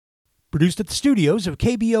Produced at the studios of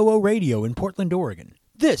KBOO Radio in Portland, Oregon.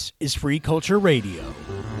 This is Free Culture Radio.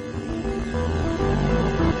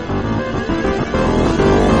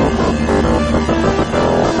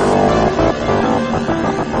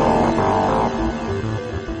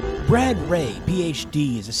 Brad Ray,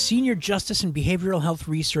 Ph.D., is a senior justice and behavioral health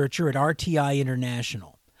researcher at RTI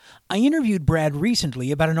International. I interviewed Brad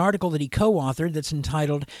recently about an article that he co-authored that's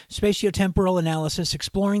entitled Spatiotemporal Analysis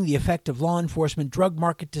Exploring the Effect of Law Enforcement Drug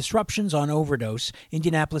Market Disruptions on Overdose,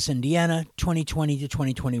 Indianapolis, Indiana, 2020 to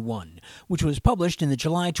 2021, which was published in the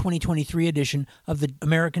July 2023 edition of the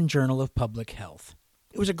American Journal of Public Health.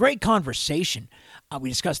 It was a great conversation. We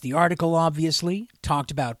discussed the article, obviously,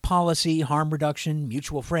 talked about policy, harm reduction,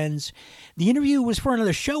 mutual friends. The interview was for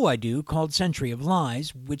another show I do called Century of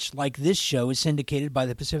Lies, which, like this show, is syndicated by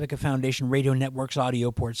the Pacifica Foundation Radio Network's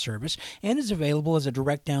audio port service and is available as a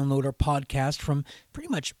direct download or podcast from pretty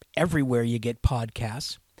much everywhere you get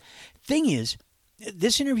podcasts. Thing is,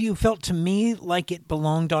 this interview felt to me like it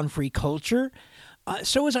belonged on Free Culture.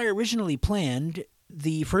 So as I originally planned,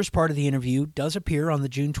 the first part of the interview does appear on the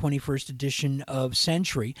June 21st edition of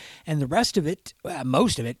Century, and the rest of it,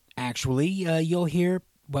 most of it, actually, you'll hear,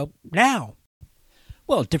 well, now.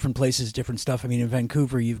 Well, different places, different stuff. I mean, in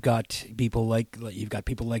Vancouver, you've got people like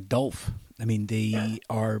Dolph. I mean, they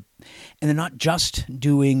are, and they're not just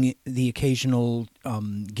doing the occasional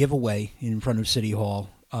giveaway in front of City Hall.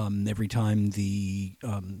 Every time the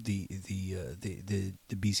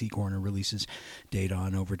BC coroner releases data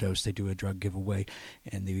on overdose, they do a drug giveaway,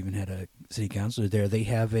 and they've even had a city councilor there. They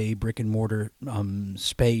have a brick and mortar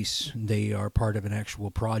space. They are part of an actual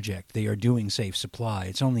project. They are doing safe supply.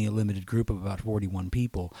 It's only a limited group of about 41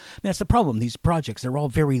 people. I mean, that's the problem. These projects, they're all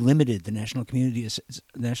very limited. The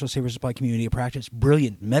National Safer Supply Community of Practice,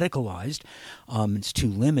 brilliant, medicalized. It's too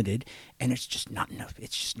limited, and it's just not enough.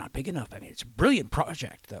 It's just not big enough. I mean, it's a brilliant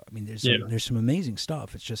project, though. I mean, there's some amazing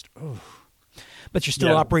stuff. It's just, but you're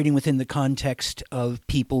still operating within the context of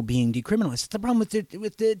people being decriminalized. That's the problem with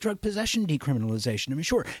the drug possession decriminalization. I mean,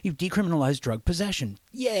 sure, you've decriminalized drug possession.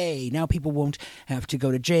 Yay! Now people won't have to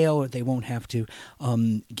go to jail, or they won't have to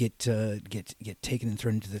get taken and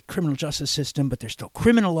thrown into the criminal justice system. But they're still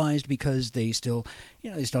criminalized because they're still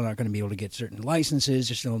not going to be able to get certain licenses.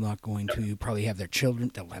 They're still not going to probably have their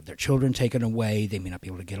children. They'll have their children taken away. They may not be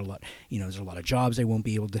able to get a lot. There's a lot of jobs they won't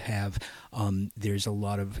be able to have. There's a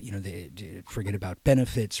lot of forget about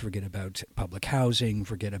benefits, forget about public housing,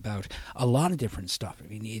 forget about a lot of different stuff. I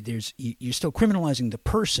mean, you're still criminalizing the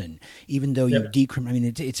person, even though you decriminalize. I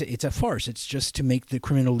mean, it's a farce. It's just to make the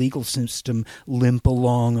criminal legal system limp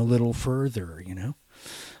along a little further, Yeah,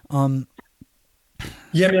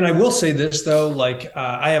 I mean, I will say this though. Like,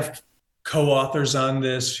 I have co-authors on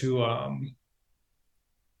this who,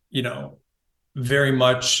 very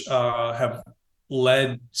much have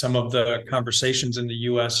led some of the conversations in the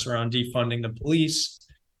U.S. around defunding the police.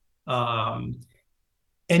 I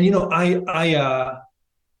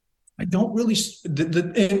don't really,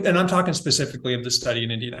 and I'm talking specifically of the study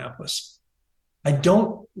in Indianapolis. I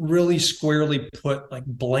don't really squarely put like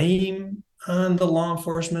blame on the law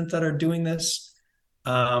enforcement that are doing this.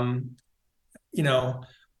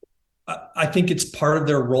 I think it's part of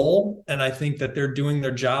their role, and I think that they're doing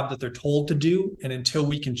their job that they're told to do. And until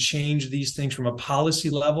we can change these things from a policy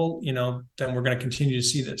level, then we're going to continue to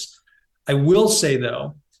see this. I will say,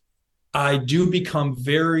 though, I do become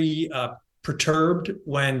very perturbed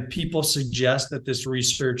when people suggest that this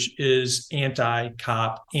research is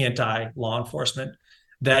anti-cop, anti-law enforcement.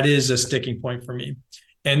 That is a sticking point for me.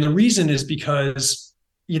 And the reason is because,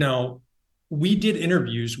 we did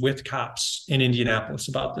interviews with cops in Indianapolis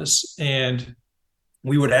about this, and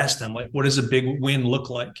we would ask them, like, what does a big win look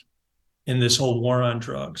like in this whole war on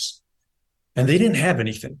drugs? And they didn't have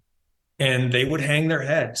anything, and they would hang their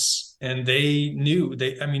heads, and they knew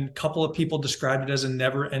a couple of people described it as a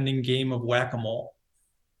never ending game of whack-a-mole.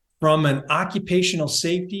 From an occupational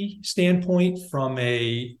safety standpoint, from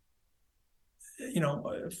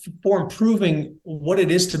for improving what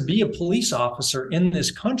it is to be a police officer in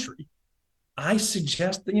this country, I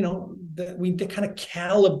suggest that, that we kind of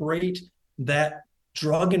calibrate that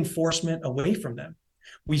drug enforcement away from them.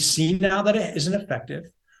 We see now that it isn't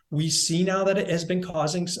effective. We see now that it has been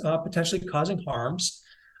potentially causing harms.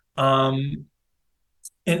 And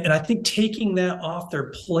I think taking that off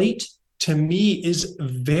their plate, to me, is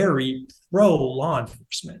very pro-law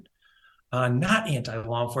enforcement, not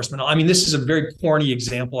anti-law enforcement. I mean, this is a very corny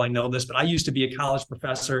example. I know this, but I used to be a college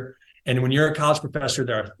professor. And when you're a college professor,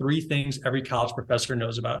 there are three things every college professor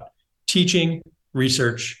knows about: teaching,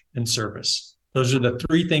 research, and service. Those are the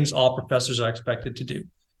three things all professors are expected to do.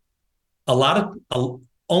 A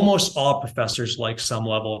almost all professors like some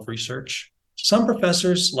level of research. Some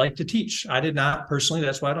professors like to teach. I did not personally.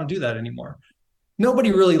 That's why I don't do that anymore.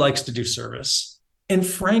 Nobody really likes to do service. And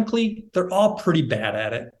frankly, they're all pretty bad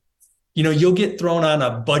at it. You'll get thrown on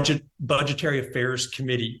a budgetary affairs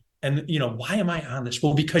committee. And, why am I on this?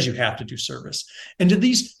 Well, because you have to do service. And do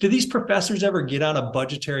these professors ever get on a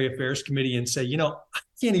budgetary affairs committee and say, I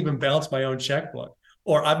can't even balance my own checkbook,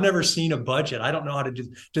 or I've never seen a budget, I don't know how to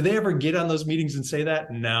do they ever get on those meetings and say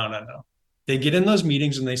that? No. They get in those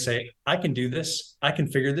meetings and they say, I can do this. I can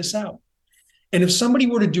figure this out. And if somebody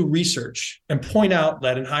were to do research and point out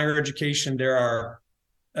that in higher education, there are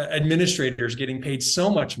administrators getting paid so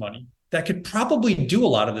much money that could probably do a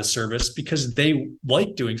lot of this service because they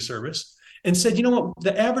like doing service, and said, what,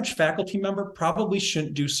 the average faculty member probably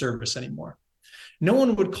shouldn't do service anymore, no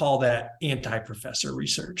one would call that anti-professor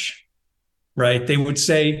research, right? They would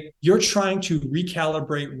say, you're trying to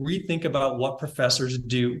recalibrate, rethink about what professors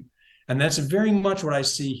do. And that's very much what I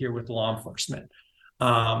see here with law enforcement.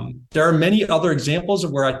 There are many other examples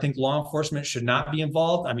of where I think law enforcement should not be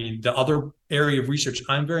involved. I mean, the other area of research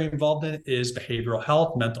I'm very involved in is behavioral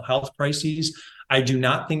health, mental health crises. I do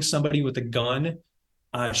not think somebody with a gun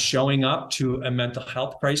showing up to a mental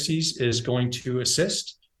health crisis is going to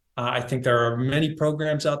assist. I think there are many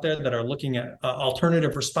programs out there that are looking at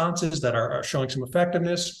alternative responses that are showing some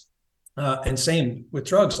effectiveness. And same with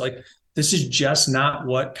drugs. Like, this is just not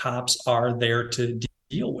what cops are there to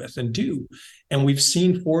deal with and do. And we've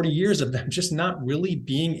seen 40 years of them just not really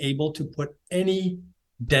being able to put any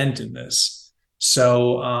dent in this.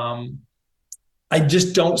 So I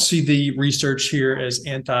just don't see the research here as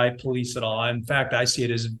anti-police at all. In fact, I see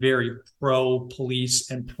it as very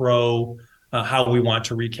pro-police and pro how we want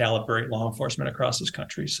to recalibrate law enforcement across this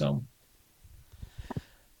country. So,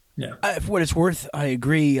 yeah. For what it's worth, I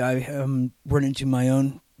agree. I run into my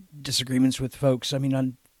own disagreements with folks. I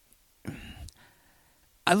mean,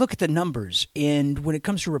 I look at the numbers, and when it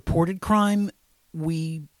comes to reported crime,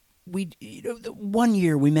 we 1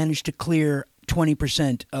 year we managed to clear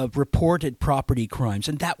 20% of reported property crimes,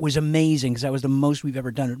 and that was amazing because that was the most we've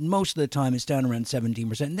ever done. Most of the time, it's down around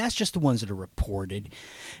 17%, and that's just the ones that are reported.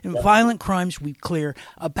 And violent crimes, we clear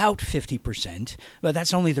about 50%, but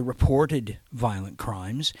that's only the reported violent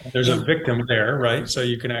crimes. There's a victim there, right? So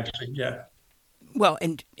you can actually, yeah. Well,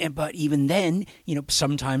 but even then,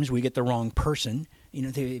 sometimes we get the wrong person.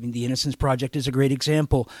 The Innocence Project is a great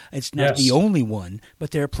example. It's not the only one,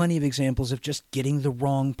 but there are plenty of examples of just getting the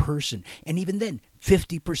wrong person. And even then,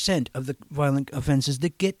 50% of the violent offenses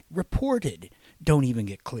that get reported don't even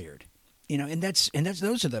get cleared.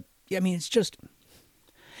 Those are the. I mean, it's just.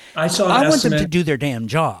 I want them to do their damn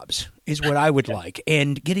jobs is what I would like,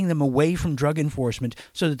 and getting them away from drug enforcement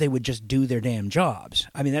so that they would just do their damn jobs.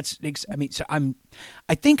 I mean,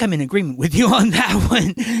 I think I'm in agreement with you on that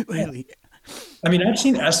one. Really. I mean, I've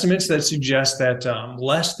seen estimates that suggest that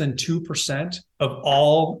less than 2% of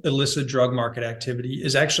all illicit drug market activity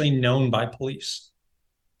is actually known by police.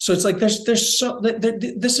 So it's like this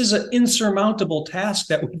is an insurmountable task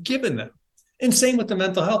that we've given them. And same with the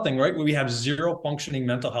mental health thing, right? We have zero functioning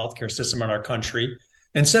mental health care system in our country.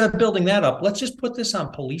 Instead of building that up, let's just put this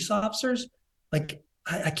on police officers. Like,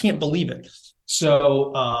 I can't believe it.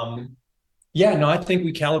 So, I think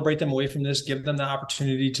we calibrate them away from this, give them the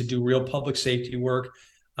opportunity to do real public safety work.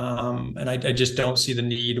 And I just don't see the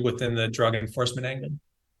need within the drug enforcement angle.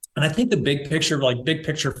 And I think the big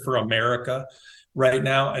picture for America right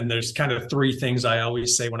now, and there's kind of three things I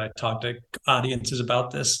always say when I talk to audiences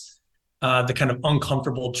about this. The kind of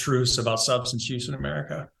uncomfortable truths about substance use in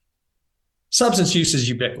America. Substance use is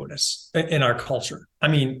ubiquitous in our culture. I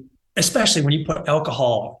mean, especially when you put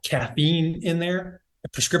alcohol, caffeine in there,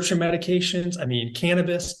 prescription medications,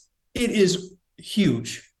 cannabis, it is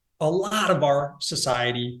huge. A lot of our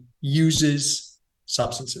society uses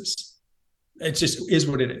substances. It just is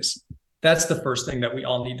what it is. That's the first thing that we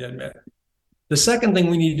all need to admit. The second thing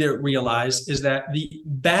we need to realize is that the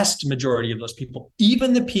vast majority of those people,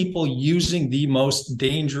 even the people using the most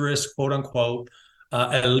dangerous, quote unquote,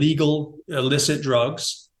 illegal, illicit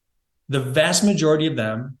drugs, the vast majority of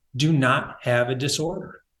them do not have a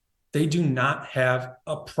disorder. They do not have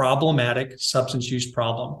a problematic substance use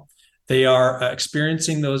problem. They are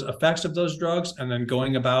experiencing those effects of those drugs and then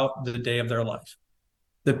going about the day of their life.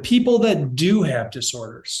 The people that do have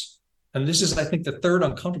disorders, and this is, I think, the third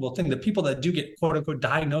uncomfortable thing, the people that do get, quote unquote,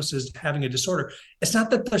 diagnosed as having a disorder, it's not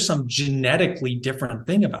that there's some genetically different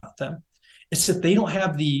thing about them. It's that they don't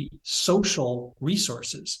have the social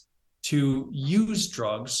resources to use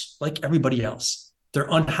drugs like everybody else. They're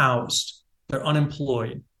unhoused. They're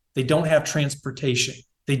unemployed. They don't have transportation.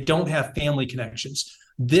 They don't have family connections.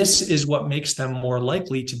 This is what makes them more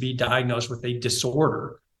likely to be diagnosed with a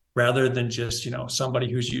disorder rather than just,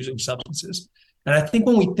 somebody who's using substances. And I think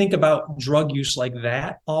when we think about drug use like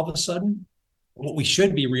that, all of a sudden, what we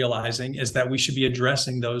should be realizing is that we should be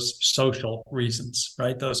addressing those social reasons,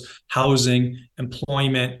 right? Those housing,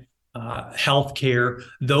 employment, healthcare.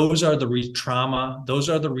 Those are the trauma. Those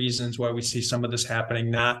are the reasons why we see some of this happening,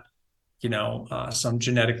 not, some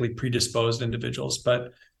genetically predisposed individuals.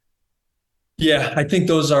 But yeah, I think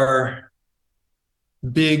those are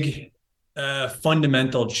big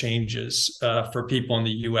fundamental changes for people in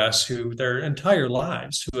the US who their entire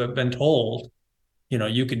lives who have been told,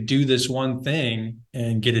 you could do this one thing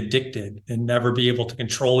and get addicted and never be able to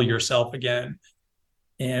control yourself again.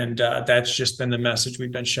 And that's just been the message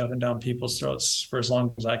we've been shoving down people's throats for as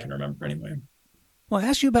long as I can remember anyway. Well, I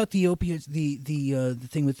asked you about the opiates, the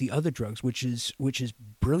thing with the other drugs, which is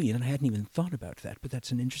brilliant, and I hadn't even thought about that. But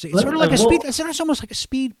that's an interesting. It's sort of like it's almost like a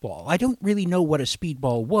speedball. I don't really know what a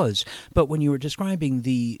speedball was, but when you were describing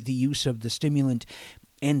the use of the stimulant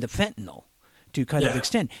and the fentanyl to kind of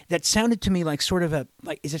extend, that sounded to me like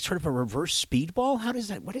is it sort of a reverse speedball? How does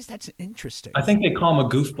that? What is that? Interesting. I think they call them a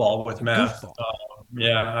goofball with meth.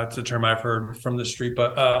 Yeah, that's a term I've heard from the street,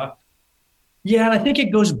 but. Yeah, and I think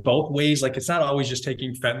it goes both ways. Like, it's not always just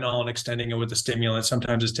taking fentanyl and extending it with a stimulant.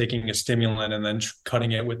 Sometimes it's taking a stimulant and then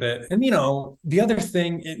cutting it with it. And, the other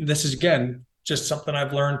thing, this is, again, just something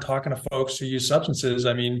I've learned talking to folks who use substances.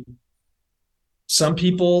 I mean, some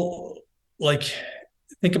people,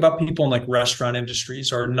 think about people in restaurant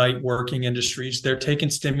industries or night working industries. They're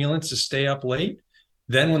taking stimulants to stay up late.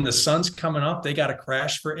 Then when the sun's coming up, they got to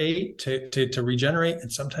crash for 8 to regenerate.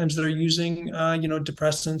 And sometimes they're using,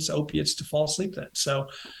 depressants, opiates to fall asleep then. So,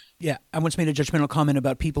 yeah, I once made a judgmental comment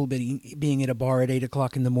about people being at a bar at 8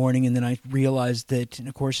 o'clock in the morning. And then I realized that, and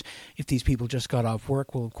of course, if these people just got off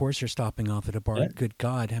work, well, of course, you're stopping off at a bar. Yeah. Good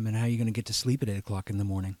God. I mean, how are you going to get to sleep at 8 o'clock in the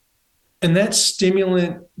morning? And that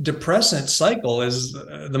stimulant depressant cycle is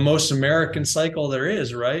the most American cycle there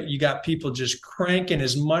is, right? You got people just cranking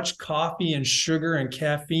as much coffee and sugar and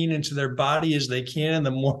caffeine into their body as they can in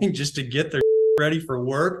the morning just to get their ready for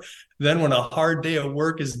work. Then when a hard day of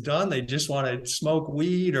work is done, they just want to smoke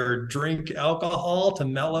weed or drink alcohol to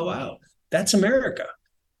mellow out. That's America.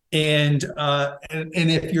 And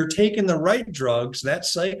if you're taking the right drugs, that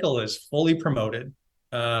cycle is fully promoted.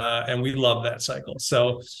 And we love that cycle.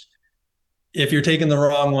 So if you're taking the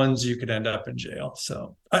wrong ones, you could end up in jail.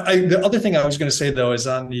 So the other thing I was going to say, though, is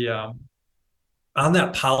on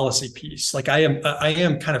that policy piece. I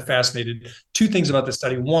am kind of fascinated. 2 things about this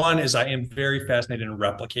study. One is I am very fascinated in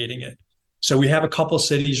replicating it. So we have a couple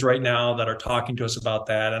cities right now that are talking to us about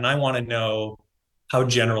that. And I want to know, how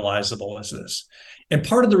generalizable is this? And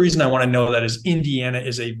part of the reason I want to know that is Indiana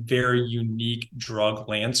is a very unique drug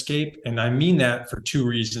landscape. And I mean that for 2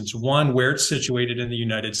 reasons. One, where it's situated in the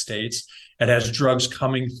United States. It has drugs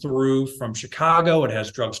coming through from Chicago. It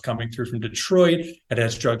has drugs coming through from Detroit. It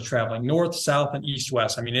has drugs traveling north, south, and east,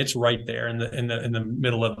 west. I mean, it's right there in the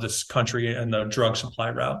middle of this country and the drug supply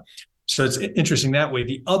route. So it's interesting that way.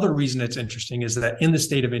 The other reason it's interesting is that in the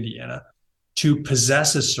state of Indiana, to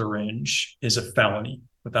possess a syringe is a felony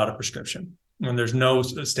without a prescription. And there's no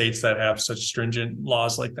states that have such stringent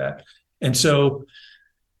laws like that. And so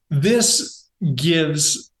this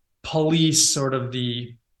gives police sort of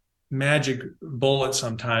the magic bullet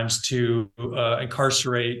sometimes to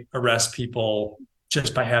incarcerate, arrest people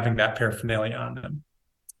just by having that paraphernalia on them.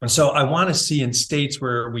 And so I want to see in states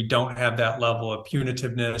where we don't have that level of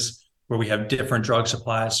punitiveness, where we have different drug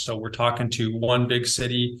supplies. So we're talking to one big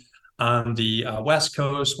city on the West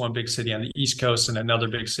Coast, one big city on the East Coast, and another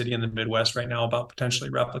big city in the Midwest right now about potentially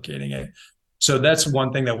replicating it. So that's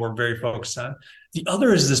one thing that we're very focused on. The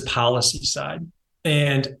other is this policy side.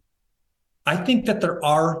 And I think that there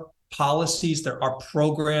are policies, there are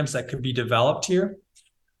programs that could be developed here,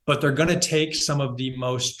 but they're going to take some of the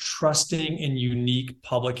most trusting and unique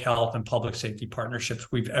public health and public safety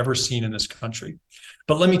partnerships we've ever seen in this country.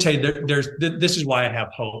 But let me tell you, this is why I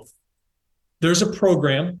have hope. There's a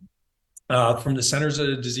program from the Centers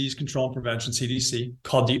of Disease Control and Prevention, CDC,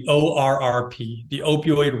 called the ORRP, the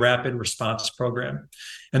Opioid Rapid Response Program.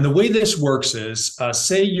 And the way this works is,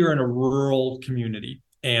 say you're in a rural community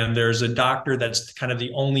and there's a doctor that's kind of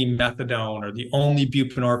the only methadone or the only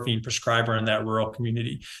buprenorphine prescriber in that rural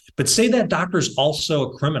community. But say that doctor is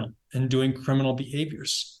also a criminal and doing criminal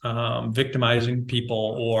behaviors, victimizing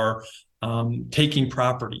people or taking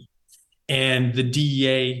property. And the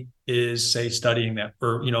DEA is, say, studying that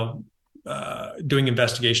or, doing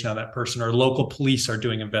investigation on that person, or local police are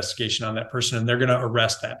doing investigation on that person, and they're going to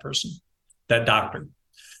arrest that person, that doctor.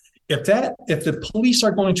 If the police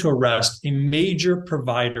are going to arrest a major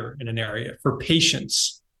provider in an area for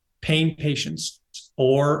patients, pain patients,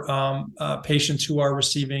 or patients who are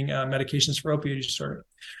receiving medications for opioid use disorder,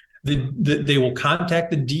 they will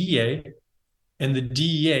contact the DEA, and the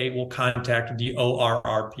DEA will contact the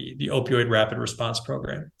ORRP, the Opioid Rapid Response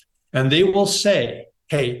Program. And they will say,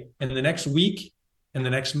 hey, in the next week, in the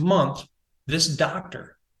next month, this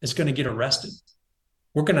doctor is going to get arrested.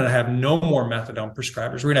 We're going to have no more methadone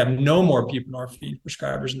prescribers. We're going to have no more buprenorphine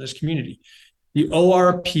prescribers in this community. The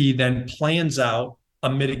ORP then plans out a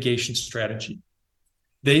mitigation strategy.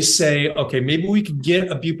 They say, okay, maybe we could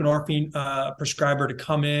get a buprenorphine prescriber to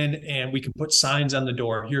come in and we can put signs on the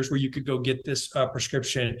door. Here's where you could go get this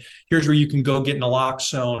prescription. Here's where you can go get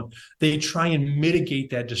naloxone. They try and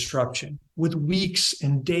mitigate that disruption with weeks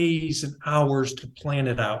and days and hours to plan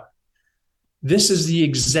it out. This is the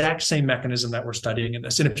exact same mechanism that we're studying in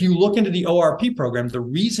this. And if you look into the ORP program, the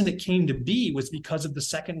reason it came to be was because of the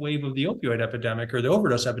second wave of the opioid epidemic or the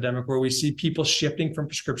overdose epidemic, where we see people shifting from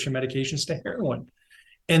prescription medications to heroin.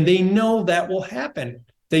 And they know that will happen.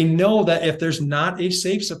 They know that if there's not a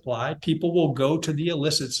safe supply, people will go to the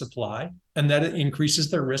illicit supply, and that it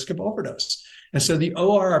increases their risk of overdose. And so the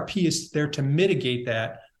ORP is there to mitigate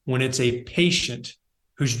that when it's a patient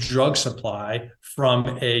whose drug supply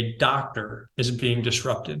from a doctor is being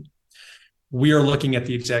disrupted. We are looking at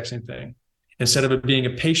the exact same thing. Instead of it being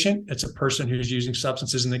a patient, it's a person who's using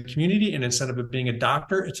substances in the community. And instead of it being a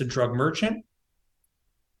doctor, it's a drug merchant.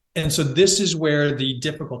 And so this is where the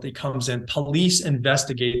difficulty comes in. Police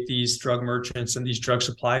investigate these drug merchants and these drug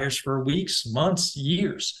suppliers for weeks, months,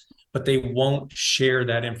 years, but they won't share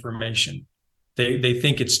that information. They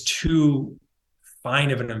think it's too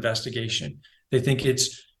fine of an investigation. They think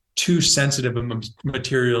it's too sensitive of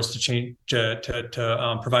materials to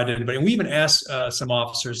provide to anybody. And we even asked some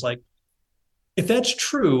officers, like, if that's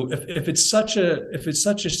true, if it's such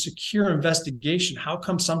a secure investigation, how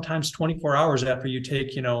come sometimes 24 hours after you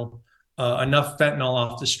take enough fentanyl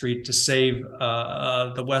off the street to save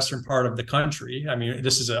the western part of the country? I mean,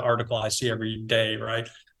 this is an article I see every day, right?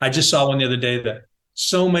 I just saw one the other day that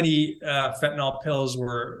so many fentanyl pills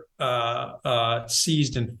were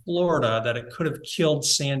seized in Florida that it could have killed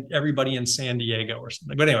everybody in San Diego or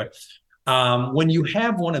something. But anyway, when you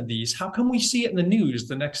have one of these, how come we see it in the news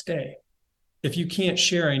the next day? If you can't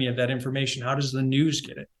share any of that information, how does the news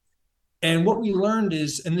get it? And what we learned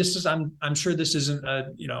is, and this is, I'm sure this isn't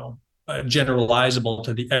generalizable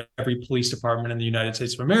to every police department in the United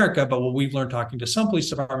States of America, but what we've learned talking to some police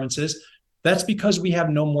departments is that's because we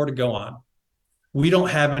have no more to go on. We don't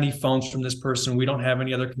have any phones from this person. We don't have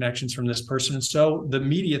any other connections from this person. And so the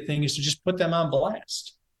media thing is to just put them on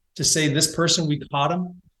blast, to say this person, we caught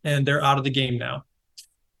them and they're out of the game now.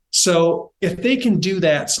 So if they can do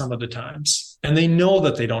that some of the times, and they know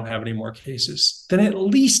that they don't have any more cases, then at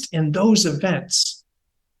least in those events,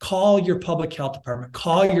 call your public health department,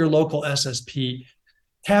 call your local SSP,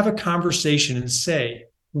 have a conversation and say,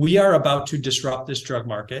 we are about to disrupt this drug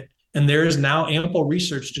market. And there is now ample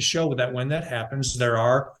research to show that when that happens, there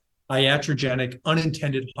are iatrogenic,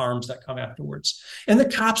 unintended harms that come afterwards. And the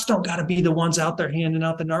cops don't got to be the ones out there handing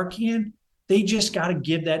out the Narcan. They just got to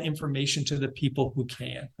give that information to the people who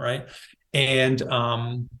can, right? And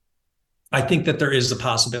I think that there is a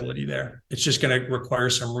possibility there. It's just going to require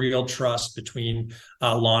some real trust between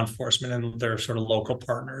law enforcement and their sort of local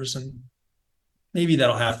partners. And maybe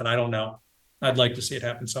that'll happen. I don't know. I'd like to see it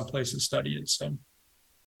happen someplace and study it. So.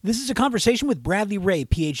 This is a conversation with Bradley Ray,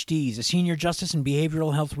 PhD. He's a senior justice and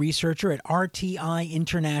behavioral health researcher at RTI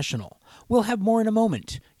International. We'll have more in a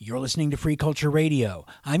moment. You're listening to Free Culture Radio.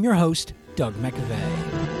 I'm your host, Doug McAvey.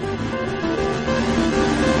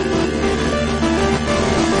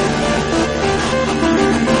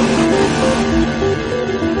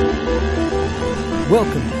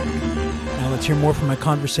 Welcome. Now let's hear more from my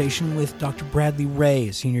conversation with Dr. Bradley Ray,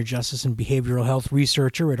 a senior justice and behavioral health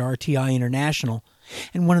researcher at RTI International,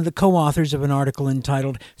 and one of the co-authors of an article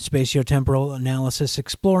entitled Spatiotemporal Analysis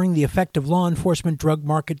Exploring the Effect of Law Enforcement Drug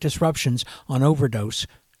Market Disruptions on Overdose,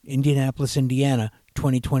 Indianapolis, Indiana,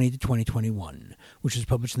 2020 to 2021, which was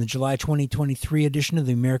published in the July 2023 edition of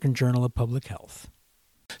the American Journal of Public Health.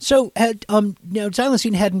 So,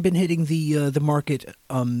 xylazine hadn't been hitting the market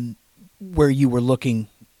where you were looking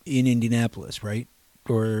in Indianapolis, right?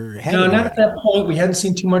 Or no, not at that point. We hadn't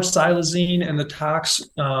seen too much xylazine and the tox.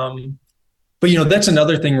 But, that's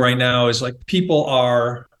another thing right now is like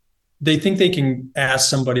they think they can ask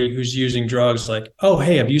somebody who's using drugs like, oh,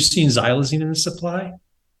 hey, have you seen xylazine in the supply?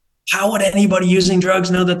 How would anybody using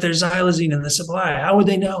drugs know that there's xylazine in the supply? How would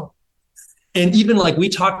they know? And even like we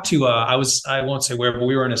talked to, I won't say where, but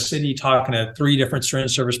we were in a city talking to 3 different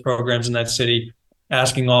syringe service programs in that city,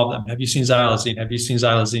 asking all of them, have you seen xylazine? Have you seen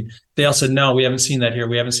xylazine? They all said, no, we haven't seen that here.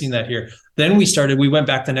 We haven't seen that here. Then we went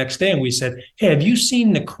back the next day and we said, hey, have you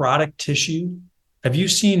seen necrotic tissue? Have you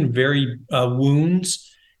seen very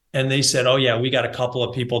wounds? And they said, oh yeah, we got a couple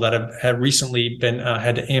of people that have recently been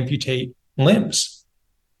had to amputate limbs.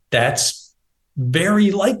 That's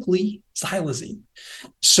very likely xylazine.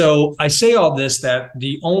 So I say all this that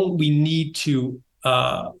we need to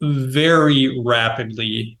very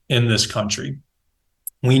rapidly in this country,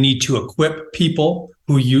 we need to equip people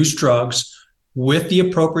who use drugs with the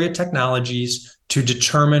appropriate technologies to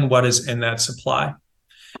determine what is in that supply.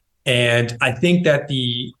 And I think that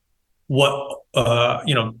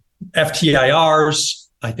FTIRs,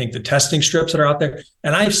 I think the testing strips that are out there,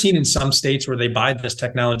 and I've seen in some states where they buy this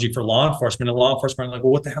technology for law enforcement, and law enforcement are like,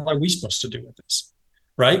 well, what the hell are we supposed to do with this?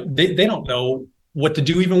 Right? They don't know what to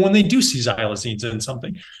do even when they do see xylazines in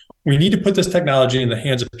something. We need to put this technology in the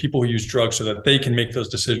hands of people who use drugs so that they can make those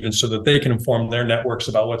decisions, so that they can inform their networks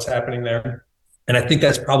about what's happening there. And I think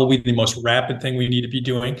that's probably the most rapid thing we need to be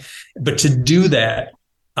doing. But to do that,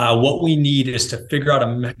 what we need is to figure out a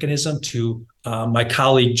mechanism to, my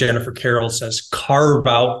colleague Jennifer Carroll says, carve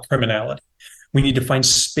out criminality. We need to find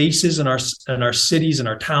spaces in our cities and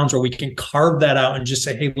our towns where we can carve that out and just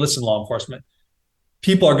say, hey, listen, law enforcement,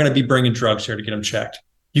 people are going to be bringing drugs here to get them checked.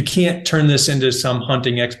 You can't turn this into some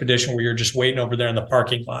hunting expedition where you're just waiting over there in the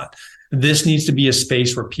parking lot. This needs to be a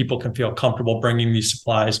space where people can feel comfortable bringing these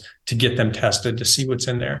supplies to get them tested to see what's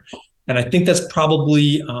in there. And I think that's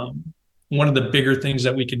probably one of the bigger things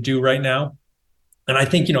that we could do right now. And I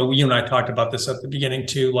think, you and I talked about this at the beginning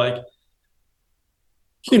too, like,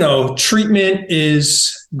 treatment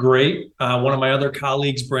is great. One of my other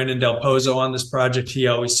colleagues, Brandon Del Pozo, on this project, he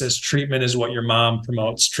always says treatment is what your mom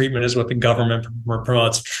promotes. Treatment is what the government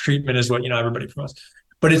promotes. Treatment is what, everybody promotes.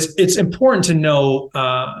 But it's important to know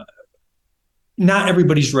not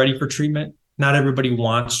everybody's ready for treatment. Not everybody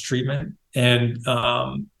wants treatment. And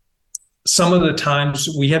some of the times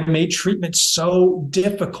we have made treatment so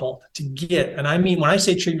difficult to get. And I mean, when I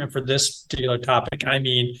say treatment for this particular topic, I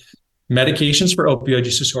mean medications for opioid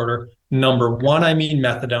use disorder. Number 1, I mean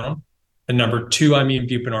methadone. And number 2, I mean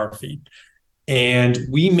buprenorphine. And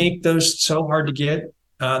we make those so hard to get.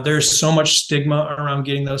 There's so much stigma around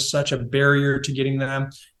getting those, such a barrier to getting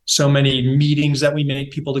them. So many meetings that we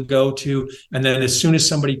make people to go to. And then as soon as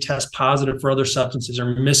somebody tests positive for other substances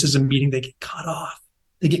or misses a meeting, they get cut off.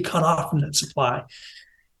 They get cut off from that supply.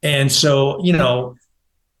 And so,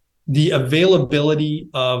 the availability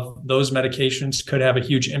of those medications could have a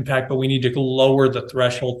huge impact, but we need to lower the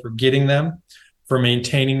threshold for getting them, for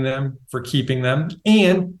maintaining them, for keeping them.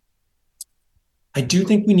 And I do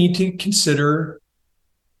think we need to consider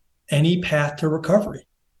any path to recovery.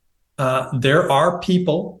 There are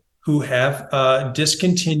people who have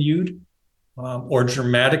discontinued or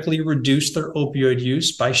dramatically reduced their opioid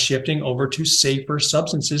use by shifting over to safer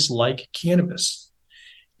substances like cannabis.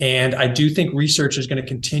 And I do think research is going to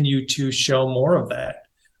continue to show more of that,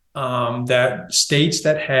 that states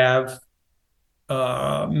that have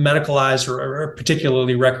medicalized or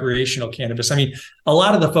particularly recreational cannabis. I mean, a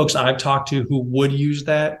lot of the folks I've talked to who would use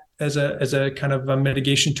that as a kind of a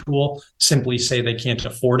mitigation tool simply say they can't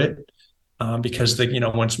afford it. Because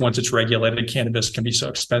once it's regulated, cannabis can be so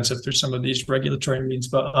expensive through some of these regulatory means.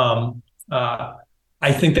 But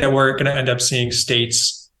I think that we're going to end up seeing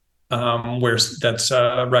states where that's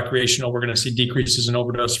recreational. We're going to see decreases in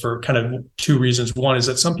overdose for kind of 2 reasons. One is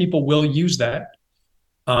that some people will use that,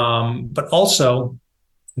 but also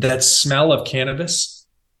that smell of cannabis,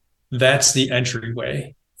 that's the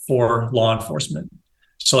entryway for law enforcement.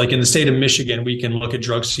 So like in the state of Michigan, we can look at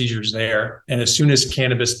drug seizures there. And as soon as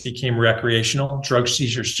cannabis became recreational, drug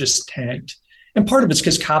seizures just tanked. And part of it's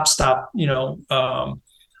because cops stopped,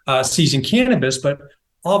 seizing cannabis. But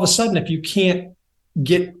all of a sudden, if you can't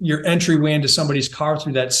get your entryway into somebody's car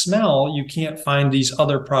through that smell, you can't find these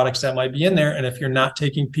other products that might be in there. And if you're not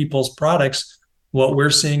taking people's products, what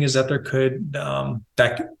we're seeing is that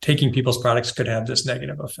that taking people's products could have this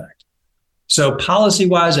negative effect. So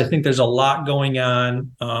policy-wise, I think there's a lot going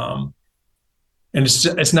on, and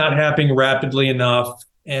it's not happening rapidly enough,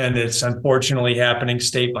 and it's unfortunately happening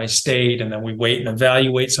state by state, and then we wait and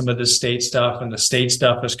evaluate some of the state stuff, and the state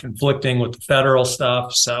stuff is conflicting with the federal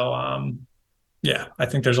stuff. So, I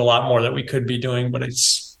think there's a lot more that we could be doing, but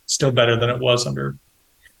it's still better than it was under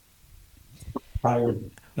prior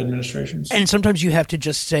administrations. And sometimes you have to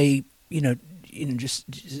just say, just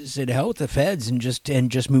say to hell with the feds and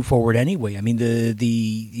just move forward anyway. I mean,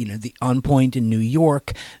 the On Point in New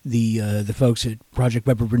York, the folks at Project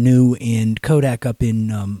Weber Renew and Kodak up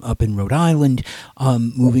in Rhode Island,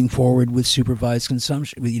 moving forward with supervised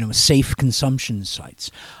consumption, with safe consumption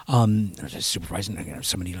sites. Supervising,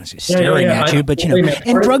 somebody staring at you, but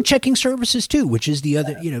and drug checking services too, which is the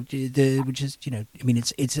other,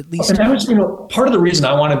 it's at least. And that was, part of the reason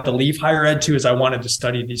I wanted to leave higher ed too is I wanted to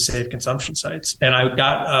study these safe consumption sites, and I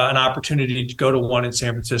got an opportunity to go to one in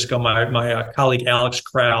San Francisco. My colleague Alex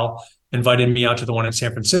Kral invited me out to the one in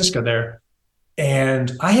San Francisco there,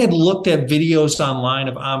 and I had looked at videos online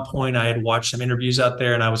of On Point. I had watched some interviews out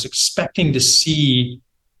there, and I was expecting to see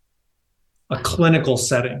a clinical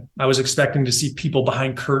setting. I was expecting to see people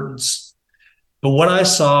behind curtains. But what I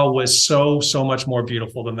saw was so much more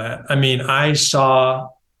beautiful than that. I mean, I saw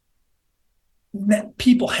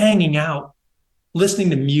people hanging out, listening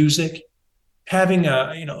to music, having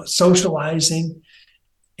socializing.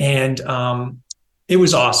 And it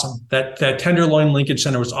was awesome. That Tenderloin Linkage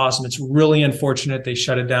Center was awesome. It's really unfortunate they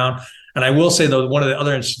shut it down. And I will say, though, one of the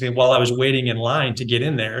other interesting things, while I was waiting in line to get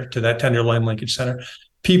in there to that Tenderloin Linkage Center,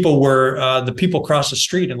 the people across the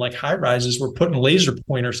street in like high rises were putting laser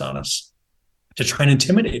pointers on us to try and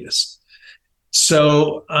intimidate us.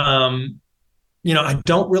 So, I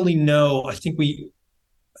don't really know. I think I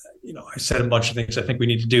said a bunch of things I think we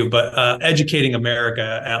need to do, but educating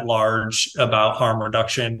America at large about harm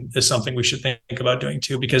reduction is something we should think about doing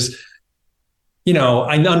too, because,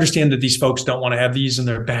 I understand that these folks don't want to have these in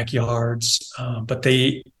their backyards, but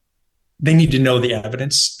they need to know the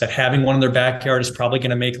evidence that having one in their backyard is probably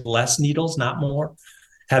going to make less needles, not more.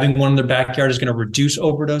 Having one in their backyard is going to reduce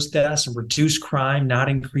overdose deaths and reduce crime, not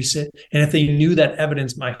increase it. And if they knew that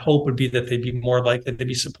evidence, my hope would be that they'd be more likely to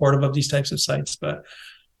be supportive of these types of sites. But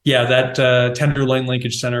yeah, that Tenderloin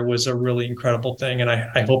Linkage Center was a really incredible thing. And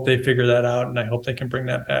I hope they figure that out, and I hope they can bring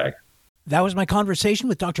that back. That was my conversation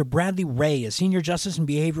with Dr. Bradley Ray, a senior justice and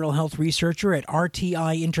behavioral health researcher at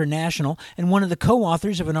RTI International and one of the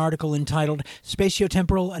co-authors of an article entitled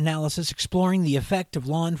Spatiotemporal Analysis Exploring the Effect of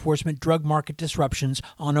Law Enforcement Drug Market Disruptions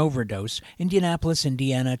on Overdose, Indianapolis,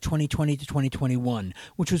 Indiana, 2020 to 2021,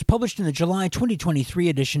 which was published in the July 2023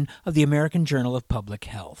 edition of the American Journal of Public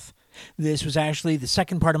Health. This was actually the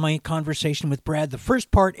second part of my conversation with Brad. The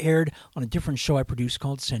first part aired on a different show I produced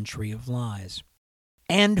called Century of Lies.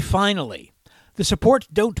 And finally, the Support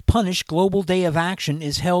Don't Punish Global Day of Action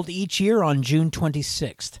is held each year on June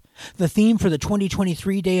 26th. The theme for the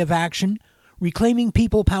 2023 Day of Action, Reclaiming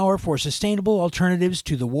People Power for Sustainable Alternatives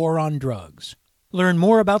to the War on Drugs. Learn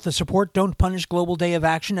more about the Support Don't Punish Global Day of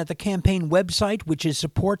Action at the campaign website, which is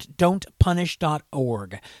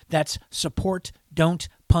supportdon'tpunish.org. That's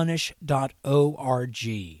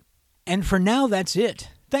supportdon'tpunish.org. And for now, that's it.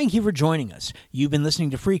 Thank you for joining us. You've been listening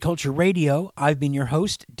to Free Culture Radio. I've been your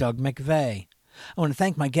host, Doug McVeigh. I want to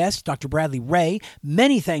thank my guest, Dr. Bradley Ray.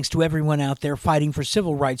 Many thanks to everyone out there fighting for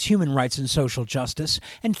civil rights, human rights, and social justice.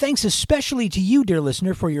 And thanks especially to you, dear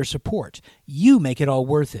listener, for your support. You make it all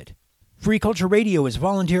worth it. Free Culture Radio is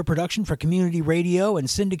volunteer production for community radio and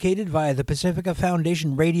syndicated via the Pacifica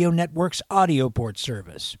Foundation Radio Network's AudioPort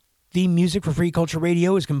service. Theme music for Free Culture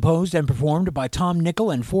Radio is composed and performed by Tom Nickel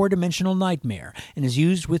and Four Dimensional Nightmare and is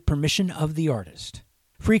used with permission of the artist.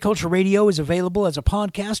 Free Culture Radio is available as a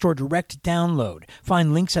podcast or direct download.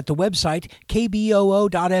 Find links at the website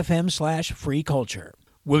kboo.fm/freeculture.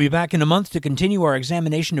 We'll be back in a month to continue our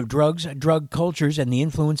examination of drugs, drug cultures, and the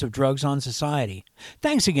influence of drugs on society.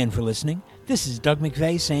 Thanks again for listening. This is Doug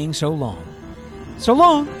McVeigh saying so long. So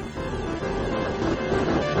long!